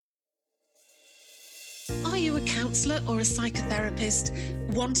Are you a counsellor or a psychotherapist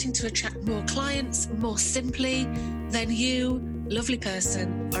wanting to attract more clients more simply? Then you, lovely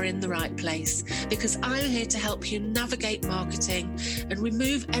person, are in the right place, because I'm here to help you navigate marketing and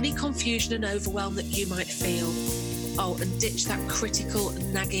remove any confusion and overwhelm that you might feel. Oh, and ditch that critical,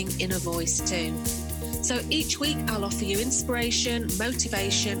 nagging inner voice too. So each week I'll offer you inspiration,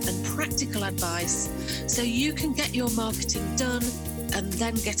 motivation, and practical advice so you can get your marketing done and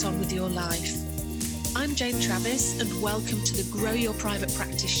then get on with your life. I'm Jane Travis, and welcome to the Grow Your Private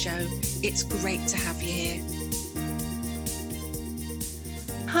Practice Show. It's great to have you here.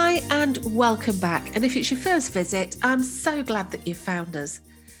 Hi, and welcome back. And if it's your first visit, I'm so glad that you've found us.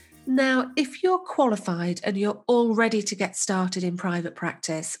 Now, if you're qualified and you're all ready to get started in private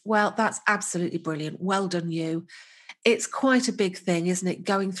practice, well, that's absolutely brilliant. Well done, you. It's quite a big thing, isn't it?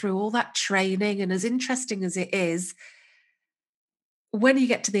 Going through all that training, and as interesting as it is, when you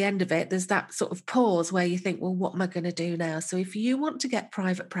get to the end of it, there's that sort of pause where you think, well, what am I going to do now? So if you want to get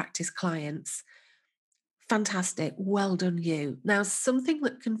private practice clients, fantastic, well done you. Now, something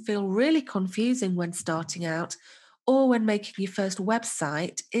that can feel really confusing when starting out or when making your first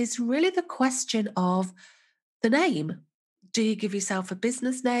website is really the question of the name. Do you give yourself a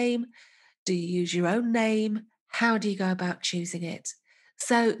business name? Do you use your own name? How do you go about choosing it?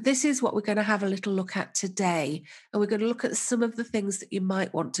 So, this is what we're going to have a little look at today. And we're going to look at some of the things that you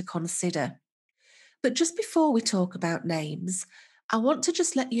might want to consider. But just before we talk about names, I want to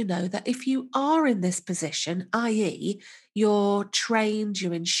just let you know that if you are in this position, i.e., you're trained,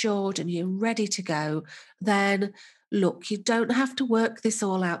 you're insured, and you're ready to go, then look, you don't have to work this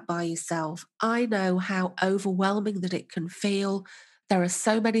all out by yourself. I know how overwhelming that it can feel. There are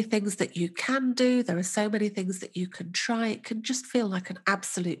so many things that you can do, there are so many things that you can try. It can just feel like an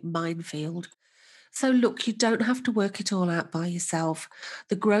absolute minefield. So, look, you don't have to work it all out by yourself.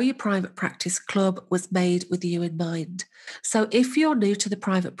 The Grow Your Private Practice Club was made with you in mind. So, if you're new to the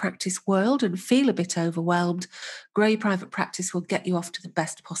private practice world and feel a bit overwhelmed, Grow Your Private Practice will get you off to the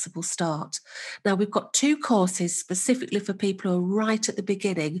best possible start. Now, we've got 2 courses specifically for people who are right at the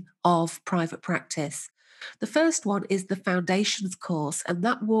beginning of private practice. The first one is the Foundations course, and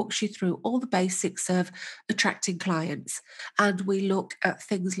that walks you through all the basics of attracting clients. And we look at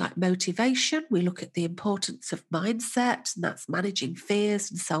things like motivation, we look at the importance of mindset, and that's managing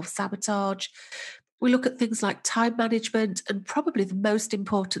fears and self sabotage. We look at things like time management, and probably the most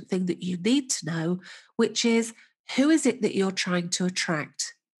important thing that you need to know, which is who is it that you're trying to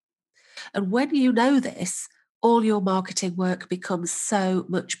attract? And when you know this, all your marketing work becomes so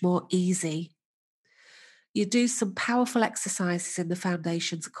much more easy. You do some powerful exercises in the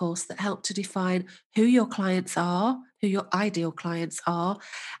Foundations course that help to define who your clients are, who your ideal clients are,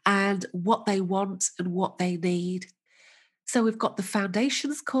 and what they want and what they need. So we've got the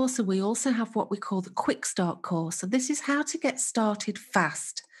Foundations course, and we also have what we call the Quick Start course. And this is how to get started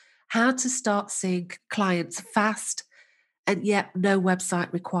fast, how to start seeing clients fast, and yet no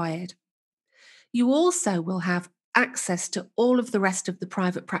website required. You also will have access to all of the rest of the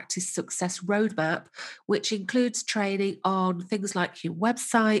private practice success roadmap, which includes training on things like your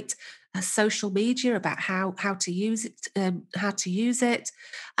website, social media, about how to use it, and how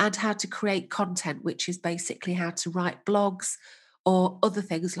to create content, which is basically how to write blogs or other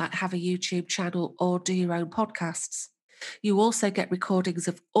things like have a YouTube channel or do your own podcasts. You also get recordings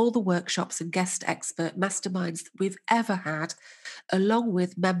of all the workshops and guest expert masterminds that we've ever had, along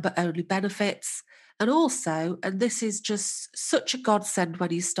with member only benefits. And also, and this is just such a godsend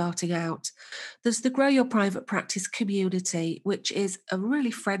when you're starting out, there's the Grow Your Private Practice community, which is a really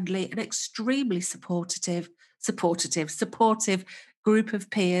friendly and extremely supportive group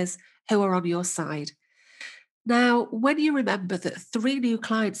of peers who are on your side. Now, when you remember that 3 new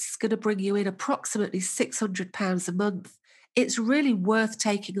clients is going to bring you in approximately £600 a month, it's really worth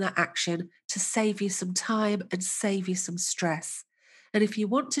taking that action to save you some time and save you some stress. And if you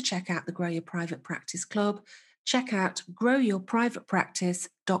want to check out the Grow Your Private Practice Club, check out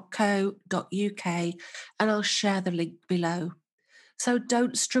growyourprivatepractice.co.uk, and I'll share the link below. So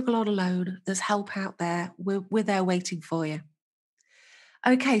don't struggle on alone. There's help out there. We're there waiting for you.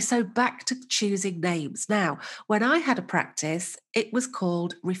 Okay, so back to choosing names. Now, when I had a practice, it was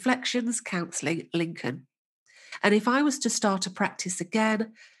called Reflections Counselling Lincoln. And if I was to start a practice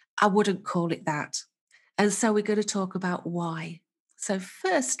again, I wouldn't call it that. And so we're going to talk about why. So,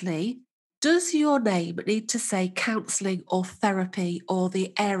 firstly, does your name need to say counselling or therapy or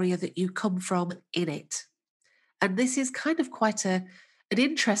the area that you come from in it? And this is kind of quite an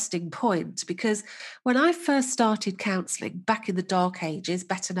interesting point, because when I first started counselling back in the dark ages,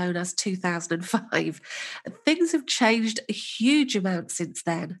 better known as 2005, things have changed a huge amount since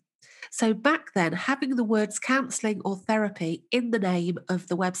then. So back then, having the words counselling or therapy in the name of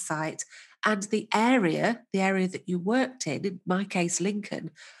the website and the area that you worked in my case,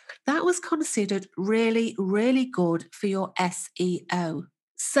 Lincoln, that was considered really, really good for your SEO.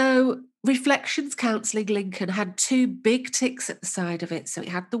 So Reflections Counselling Lincoln had two big ticks at the side of it. So it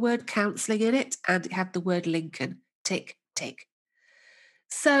had the word counselling in it and it had the word Lincoln. Tick, tick.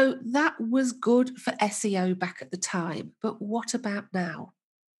 So that was good for SEO back at the time. But what about now?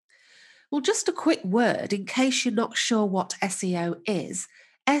 Well, just a quick word in case you're not sure what SEO is.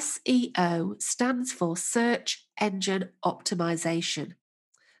 SEO stands for Search Engine Optimization.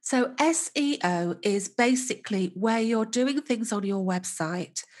 So, SEO is basically where you're doing things on your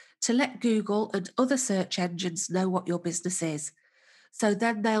website to let Google and other search engines know what your business is. So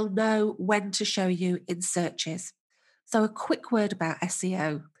then they'll know when to show you in searches. So, a quick word about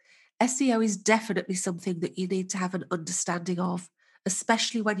SEO. SEO is definitely something that you need to have an understanding of,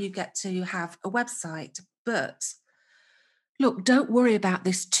 especially when you get to have a website. But look, don't worry about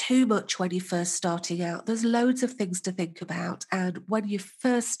this too much when you're first starting out. There's loads of things to think about. And when you're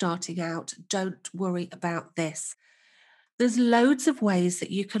first starting out, don't worry about this. There's loads of ways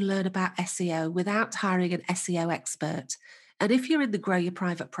that you can learn about SEO without hiring an SEO expert. And if you're in the Grow Your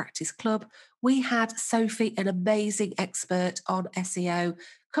Private Practice Club, we had Sophie, an amazing expert on SEO,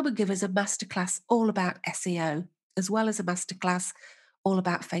 come and give us a masterclass all about SEO, as well as a masterclass all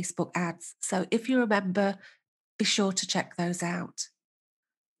about Facebook ads. So if you remember, be sure to check those out.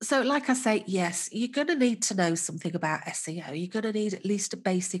 So, like I say, yes, you're going to need to know something about SEO. You're going to need at least a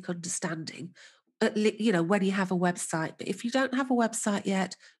basic understanding, when you have a website. But if you don't have a website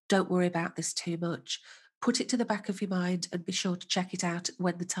yet, don't worry about this too much. Put it to the back of your mind and be sure to check it out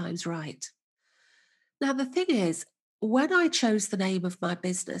when the time's right. Now, the thing is, when I chose the name of my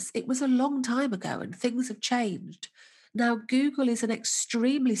business, it was a long time ago and things have changed. Now, Google is an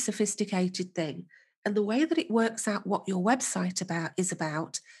extremely sophisticated thing. And the way that it works out what your website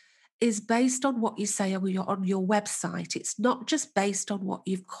is based on what you say on your website. It's not just based on what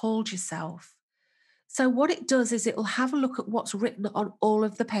you've called yourself. So, what it does is it will have a look at what's written on all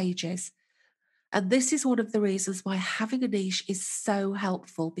of the pages. And this is one of the reasons why having a niche is so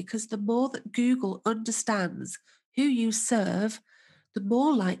helpful, because the more that Google understands who you serve, the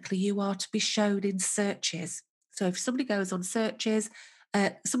more likely you are to be shown in searches. So if somebody goes on searches,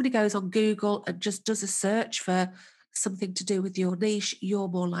 somebody goes on Google and just does a search for something to do with your niche, you're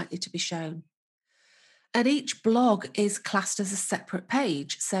more likely to be shown. And each blog is classed as a separate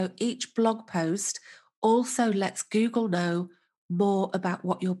page. So each blog post also lets Google know more about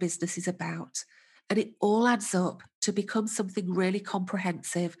what your business is about. And it all adds up to become something really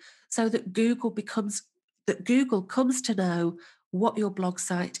comprehensive so that Google comes to know what your blog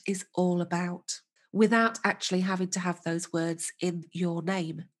site is all about without actually having to have those words in your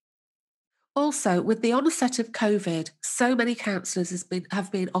name. Also, with the onset of COVID, so many counsellors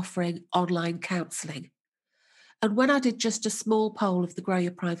have been offering online counselling. And when I did just a small poll of the Grow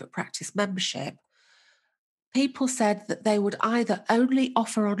Your Private Practice membership, people said that they would either only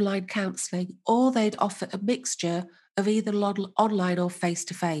offer online counselling or they'd offer a mixture of either online or face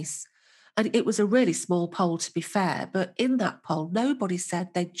to face. And it was a really small poll, to be fair, but in that poll, nobody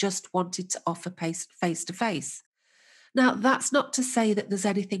said they just wanted to offer face to face. Now, that's not to say that there's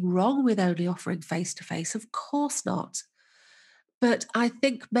anything wrong with only offering face to face, of course not. But I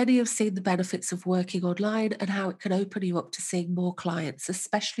think many have seen the benefits of working online and how it can open you up to seeing more clients,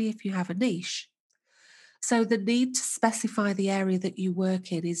 especially if you have a niche. So the need to specify the area that you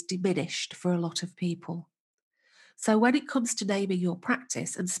work in is diminished for a lot of people. So when it comes to naming your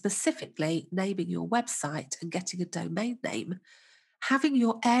practice and specifically naming your website and getting a domain name, having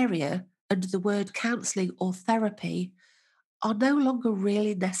your area under the word counselling or therapy are no longer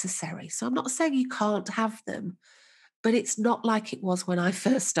really necessary. So I'm not saying you can't have them, but it's not like it was when I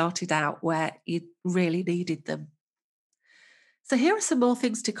first started out where you really needed them. So here are some more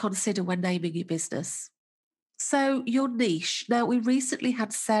things to consider when naming your business. So your niche. Now, we recently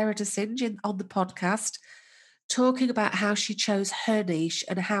had Sarah DeSinge on the podcast talking about how she chose her niche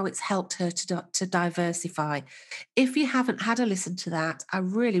and how it's helped her to diversify. If you haven't had a listen to that, I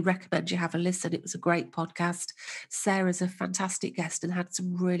really recommend you have a listen. It was a great podcast. Sarah's a fantastic guest and had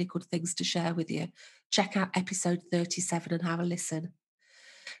some really good things to share with you. Check out episode 37 and have a listen.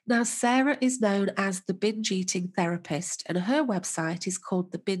 Now, Sarah is known as the binge eating therapist, and her website is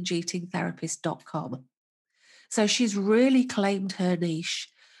called thebingeeatingtherapist.com. So she's really claimed her niche,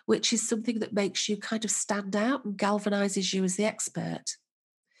 which is something that makes you kind of stand out and galvanizes you as the expert.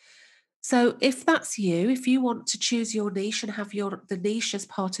 So if that's you, if you want to choose your niche and have the niche as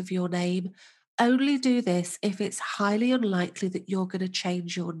part of your name, only do this if it's highly unlikely that you're going to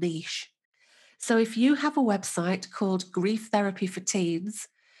change your niche. So if you have a website called Grief Therapy for Teens,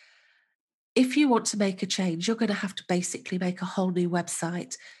 if you want to make a change, you're going to have to basically make a whole new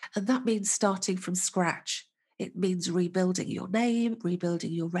website. And that means starting from scratch. It means rebuilding your name,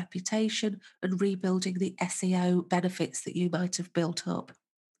 rebuilding your reputation, and rebuilding the SEO benefits that you might have built up.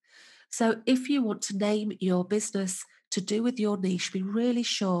 So if you want to name your business to do with your niche, be really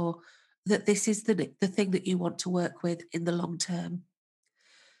sure that this is the thing that you want to work with in the long term.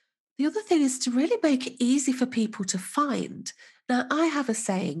 The other thing is to really make it easy for people to find. Now, I have a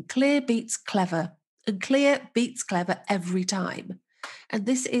saying, clear beats clever, and clear beats clever every time. And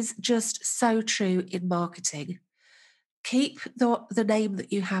this is just so true in marketing. Keep the name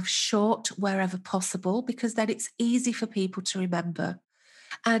that you have short wherever possible, because then it's easy for people to remember.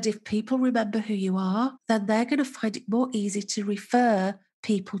 And if people remember who you are, then they're going to find it more easy to refer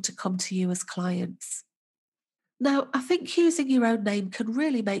people to come to you as clients. Now, I think using your own name can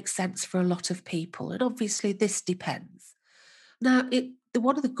really make sense for a lot of people, and obviously this depends. Now,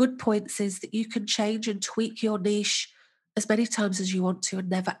 one of the good points is that you can change and tweak your niche as many times as you want to and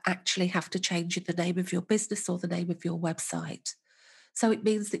never actually have to change the name of your business or the name of your website. So it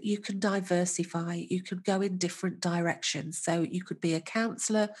means that you can diversify, you can go in different directions. So you could be a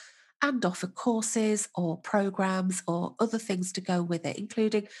counselor and offer courses or programs or other things to go with it,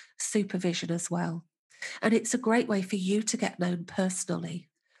 including supervision as well. And it's a great way for you to get known personally.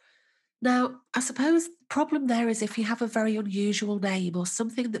 Now, I suppose the problem there is if you have a very unusual name or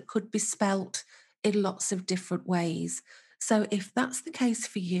something that could be spelt in lots of different ways. So, if that's the case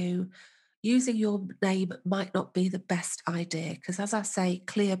for you, using your name might not be the best idea because, as I say,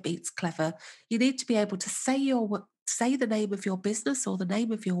 clear beats clever. You need to be able to say the name of your business or the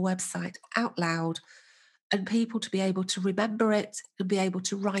name of your website out loud, and people to be able to remember it and be able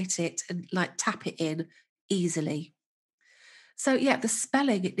to write it and like tap it in easily. So, yeah, the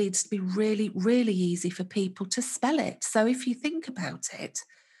spelling, it needs to be really, really easy for people to spell it. So, if you think about it,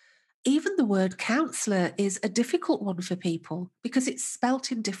 even the word counselor is a difficult one for people because it's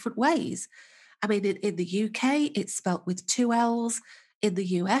spelt in different ways. I mean, in the UK, it's spelt with two L's. In the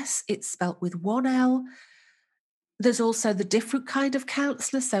US, it's spelt with one L. There's also the different kind of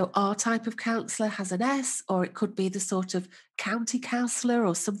counsellor. So our type of counsellor has an S, or it could be the sort of county counsellor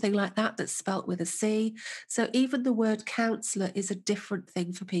or something like that that's spelt with a C. So even the word counsellor is a difficult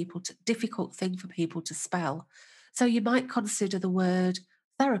thing for people to spell. So you might consider the word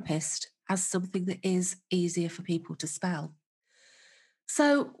therapist as something that is easier for people to spell.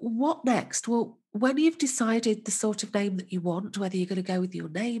 So what next? Well, when you've decided the sort of name that you want, whether you're going to go with your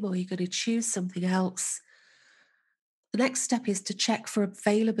name or you're going to choose something else, the next step is to check for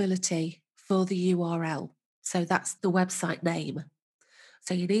availability for the URL. So that's the website name.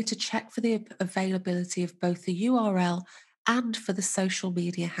 So you need to check for the availability of both the URL and for the social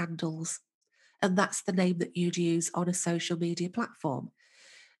media handles. And that's the name that you'd use on a social media platform.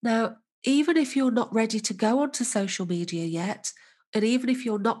 Now, even if you're not ready to go onto social media yet, and even if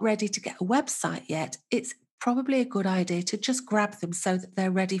you're not ready to get a website yet, it's probably a good idea to just grab them so that they're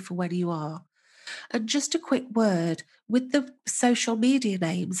ready for when you are. And just a quick word with the social media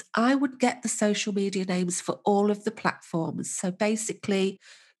names, I would get the social media names for all of the platforms. So basically,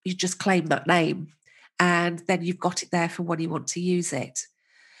 you just claim that name and then you've got it there for when you want to use it.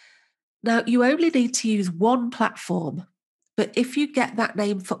 Now, you only need to use one platform, but if you get that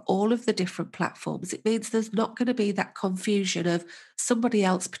name for all of the different platforms, it means there's not going to be that confusion of somebody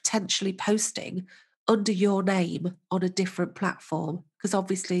else potentially posting under your name on a different platform, because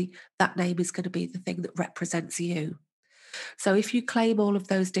obviously that name is going to be the thing that represents you. So if you claim all of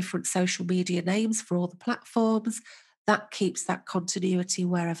those different social media names for all the platforms, that keeps that continuity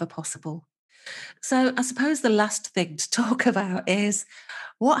wherever possible. So I suppose the last thing to talk about is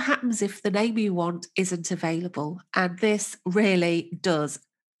what happens if the name you want isn't available? And this really does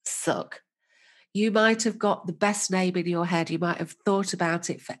suck. You might have got the best name in your head. You might have thought about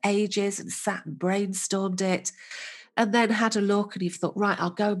it for ages and sat and brainstormed it, and then had a look and you've thought, right, I'll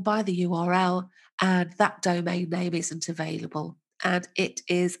go and buy the URL, and that domain name isn't available. And it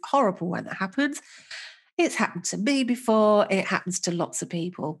is horrible when that happens. It's happened to me before, it happens to lots of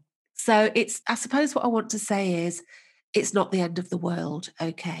people. So I suppose what I want to say is it's not the end of the world,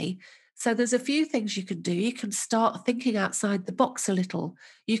 okay? So there's a few things you can do. You can start thinking outside the box a little.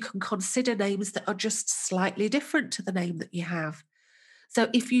 You can consider names that are just slightly different to the name that you have. So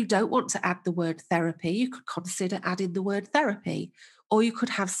if you don't want to add the word therapy, you could consider adding the word therapy. Or you could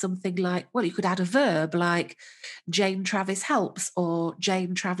have something like, well, you could add a verb like Jane Travis helps or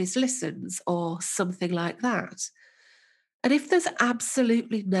Jane Travis listens or something like that. And if there's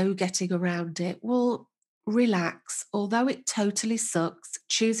absolutely no getting around it, well, relax. Although it totally sucks,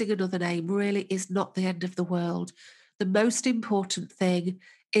 choosing another name really is not the end of the world. The most important thing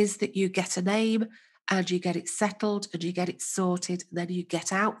is that you get a name and you get it settled and you get it sorted, and then you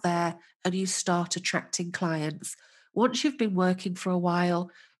get out there and you start attracting clients. Once you've been working for a while,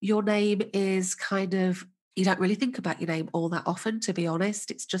 your name is kind of, you don't really think about your name all that often, to be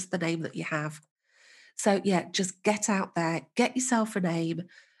honest. It's just the name that you have. So, yeah, just get out there, get yourself a name,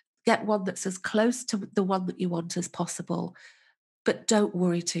 get one that's as close to the one that you want as possible, but don't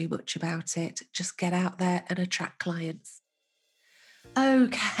worry too much about it. Just get out there and attract clients.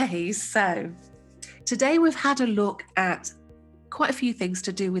 Okay, so today we've had a look at quite a few things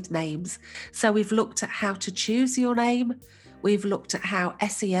to do with names. So we've looked at how to choose your name. We've looked at how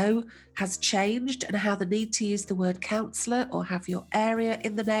SEO has changed and how the need to use the word counsellor or have your area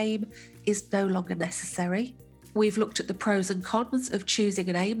in the name is no longer necessary. We've looked at the pros and cons of choosing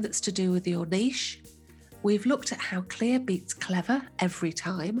a name that's to do with your niche. We've looked at how clear beats clever every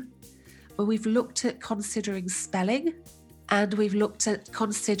time. We've looked at considering spelling, and we've looked at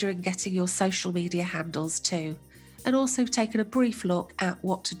considering getting your social media handles too, and also taken a brief look at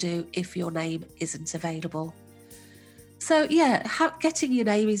what to do if your name isn't available. So yeah, getting your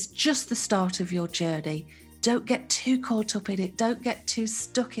name is just the start of your journey. Don't get too caught up in it. Don't get too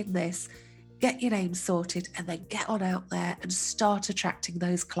stuck in this. Get your name sorted and then get on out there and start attracting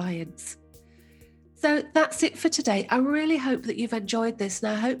those clients. So that's it for today. I really hope that you've enjoyed this,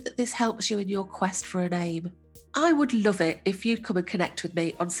 and I hope that this helps you in your quest for a name. I would love it if you'd come and connect with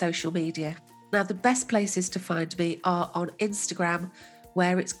me on social media. Now, the best places to find me are on Instagram,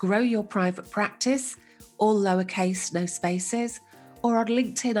 where it's Grow Your Private Practice, all lowercase, no spaces, or on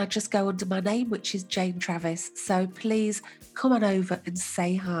LinkedIn, I just go under my name, which is Jane Travis. So please come on over and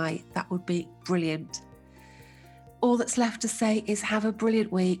say hi. That would be brilliant. All that's left to say is have a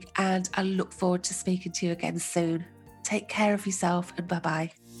brilliant week, and I look forward to speaking to you again soon. Take care of yourself, and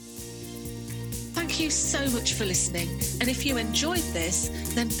bye-bye. Thank you so much for listening. And if you enjoyed this,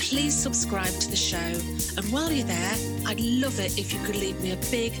 then please subscribe to the show. And while you're there, I'd love it if you could leave me a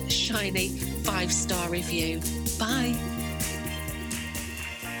big, shiny 5-star review. Bye.